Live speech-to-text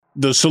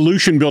The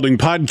Solution Building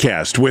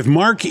Podcast with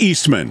Mark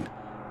Eastman.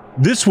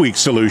 This week's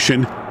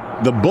solution: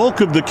 the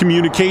bulk of the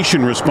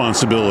communication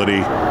responsibility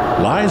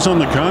lies on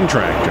the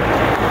contractor.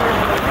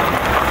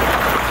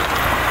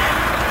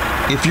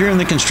 If you're in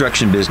the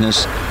construction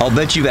business, I'll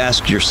bet you've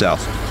asked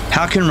yourself,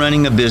 how can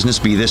running a business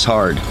be this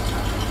hard?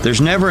 There's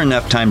never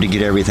enough time to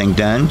get everything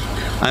done.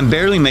 I'm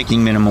barely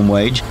making minimum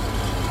wage.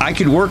 I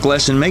could work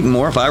less and make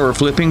more if I were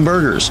flipping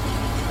burgers.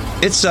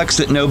 It sucks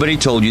that nobody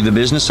told you the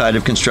business side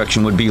of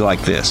construction would be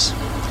like this.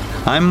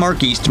 I'm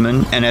Mark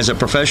Eastman, and as a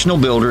professional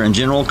builder and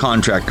general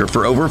contractor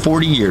for over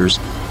 40 years,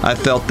 I've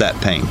felt that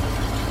pain.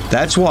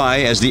 That's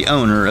why, as the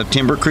owner of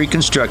Timber Creek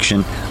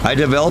Construction, I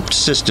developed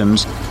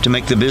systems to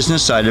make the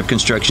business side of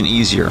construction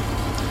easier.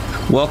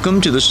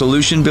 Welcome to the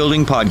Solution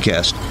Building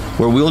Podcast,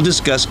 where we'll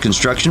discuss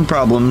construction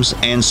problems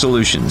and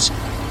solutions.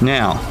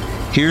 Now,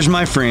 here's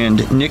my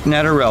friend Nick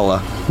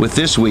Natarella with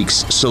this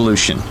week's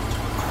solution.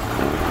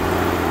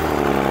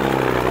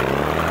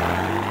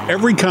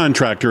 Every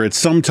contractor at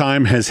some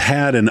time has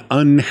had an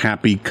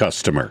unhappy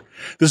customer.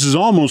 This is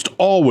almost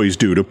always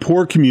due to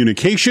poor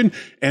communication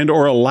and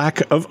or a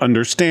lack of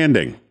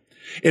understanding.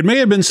 It may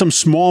have been some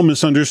small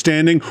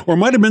misunderstanding or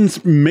might have been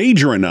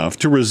major enough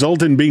to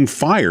result in being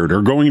fired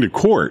or going to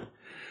court.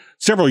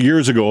 Several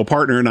years ago, a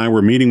partner and I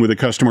were meeting with a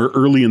customer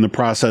early in the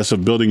process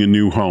of building a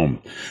new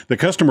home. The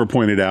customer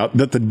pointed out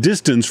that the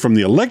distance from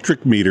the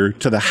electric meter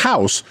to the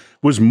house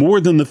was more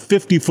than the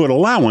 50-foot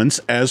allowance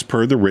as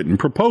per the written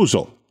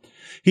proposal.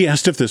 He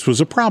asked if this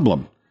was a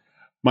problem.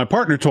 My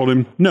partner told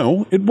him,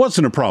 no, it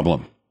wasn't a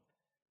problem.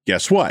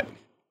 Guess what?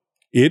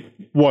 It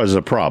was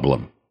a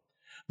problem.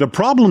 The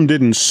problem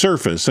didn't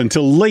surface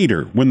until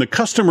later when the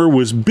customer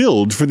was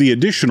billed for the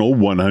additional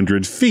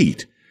 100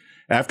 feet.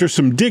 After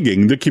some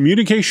digging, the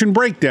communication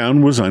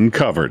breakdown was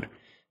uncovered.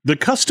 The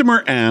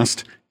customer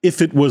asked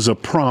if it was a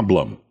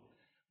problem.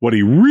 What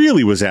he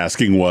really was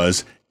asking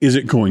was, is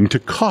it going to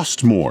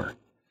cost more?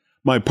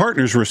 My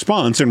partner's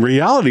response in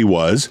reality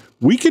was,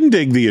 we can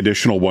dig the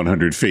additional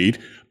 100 feet,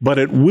 but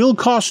it will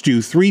cost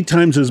you 3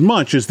 times as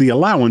much as the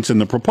allowance in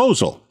the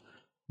proposal.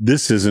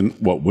 This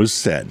isn't what was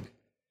said.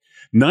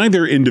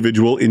 Neither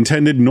individual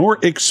intended nor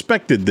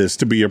expected this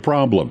to be a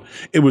problem.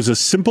 It was a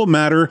simple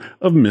matter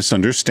of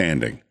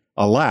misunderstanding,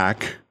 a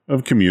lack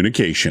of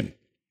communication.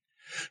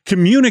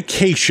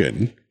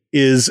 Communication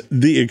is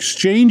the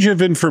exchange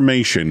of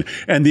information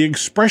and the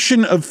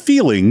expression of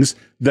feelings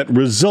that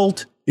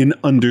result in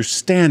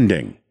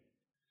understanding.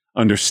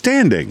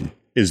 Understanding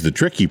is the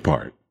tricky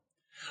part.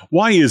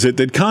 Why is it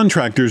that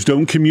contractors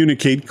don't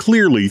communicate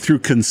clearly through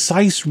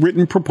concise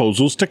written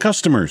proposals to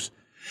customers?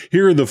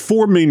 Here are the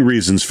 4 main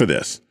reasons for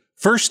this.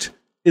 First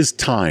is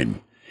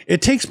time.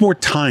 It takes more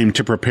time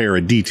to prepare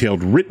a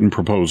detailed written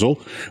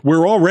proposal.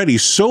 We're already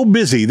so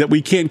busy that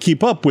we can't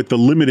keep up with the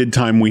limited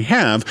time we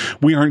have.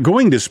 We aren't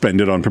going to spend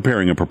it on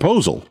preparing a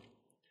proposal.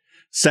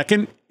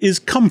 Second is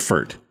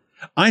comfort.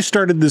 I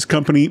started this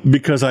company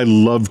because I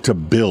love to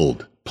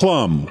build.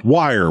 Plumb,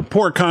 wire,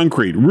 pour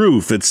concrete,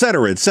 roof,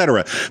 etc.,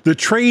 etc. The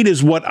trade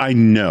is what I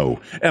know,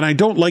 and I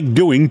don't like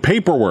doing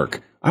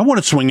paperwork. I want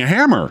to swing a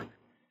hammer.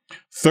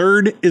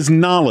 Third is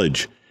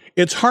knowledge.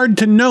 It's hard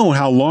to know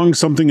how long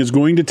something is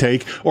going to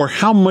take or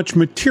how much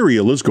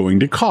material is going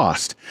to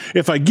cost.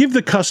 If I give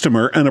the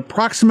customer an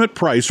approximate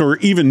price, or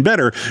even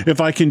better,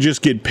 if I can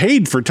just get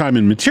paid for time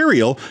and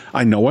material,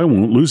 I know I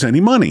won't lose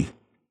any money.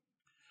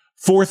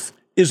 Fourth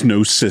is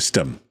no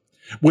system.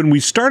 When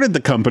we started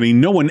the company,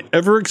 no one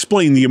ever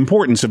explained the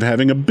importance of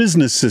having a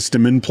business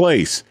system in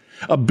place.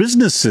 A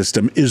business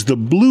system is the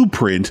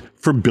blueprint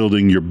for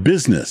building your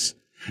business.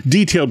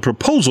 Detailed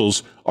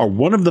proposals are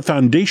one of the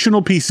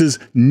foundational pieces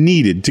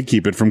needed to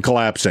keep it from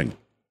collapsing.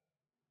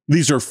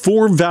 These are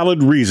 4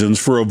 valid reasons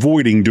for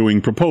avoiding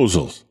doing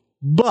proposals.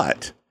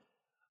 But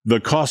the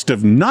cost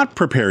of not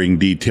preparing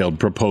detailed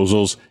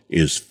proposals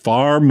is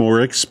far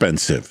more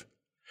expensive.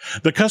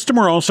 The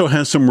customer also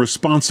has some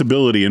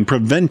responsibility in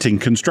preventing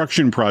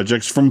construction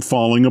projects from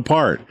falling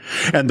apart,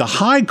 and the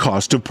high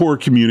cost of poor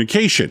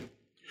communication.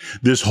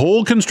 This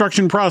whole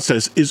construction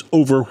process is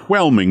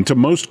overwhelming to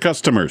most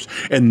customers,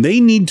 and they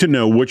need to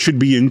know what should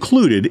be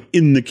included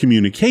in the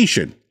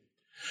communication.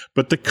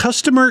 But the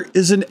customer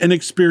isn't an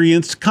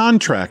experienced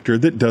contractor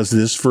that does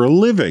this for a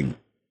living.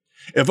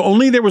 If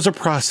only there was a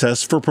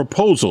process for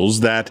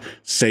proposals that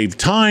saved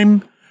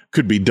time,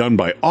 could be done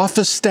by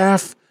office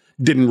staff,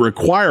 didn't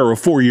require a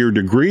 4-year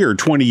degree or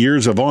 20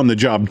 years of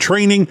on-the-job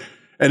training,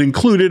 and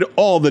included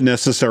all the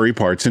necessary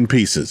parts and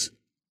pieces.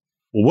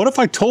 Well, what if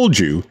I told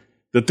you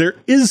that there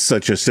is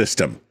such a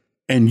system,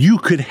 and you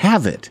could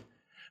have it?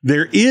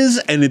 There is,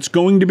 and it's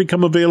going to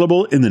become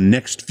available in the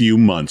next few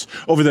months.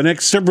 Over the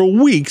next several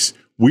weeks,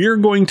 we are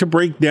going to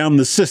break down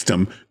the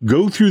system,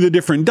 go through the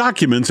different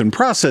documents and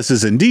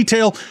processes in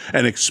detail,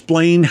 and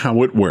explain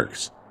how it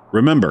works.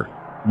 Remember,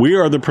 we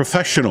are the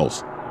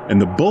professionals, and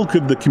the bulk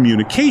of the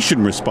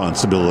communication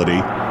responsibility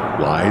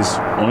lies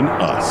on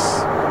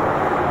us.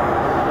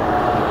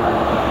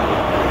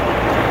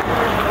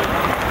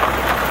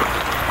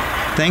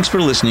 Thanks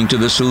for listening to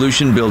the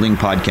Solution Building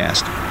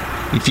Podcast.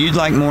 If you'd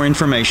like more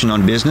information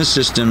on business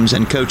systems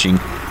and coaching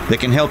that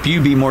can help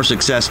you be more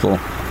successful,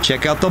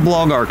 check out the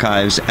blog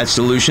archives at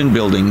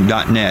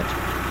solutionbuilding.net.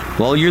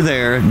 While you're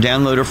there,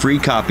 download a free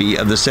copy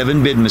of the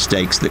 7 bid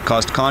mistakes that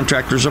cost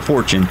contractors a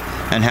fortune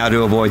and how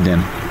to avoid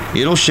them.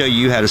 It'll show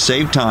you how to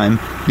save time,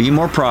 be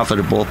more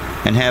profitable,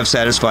 and have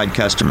satisfied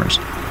customers.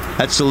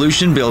 At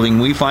Solution Building,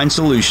 we find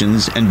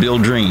solutions and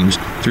build dreams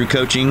through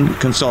coaching,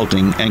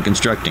 consulting, and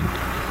constructing.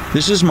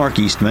 This is Mark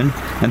Eastman,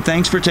 and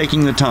thanks for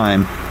taking the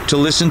time to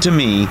listen to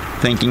me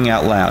thinking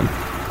out loud.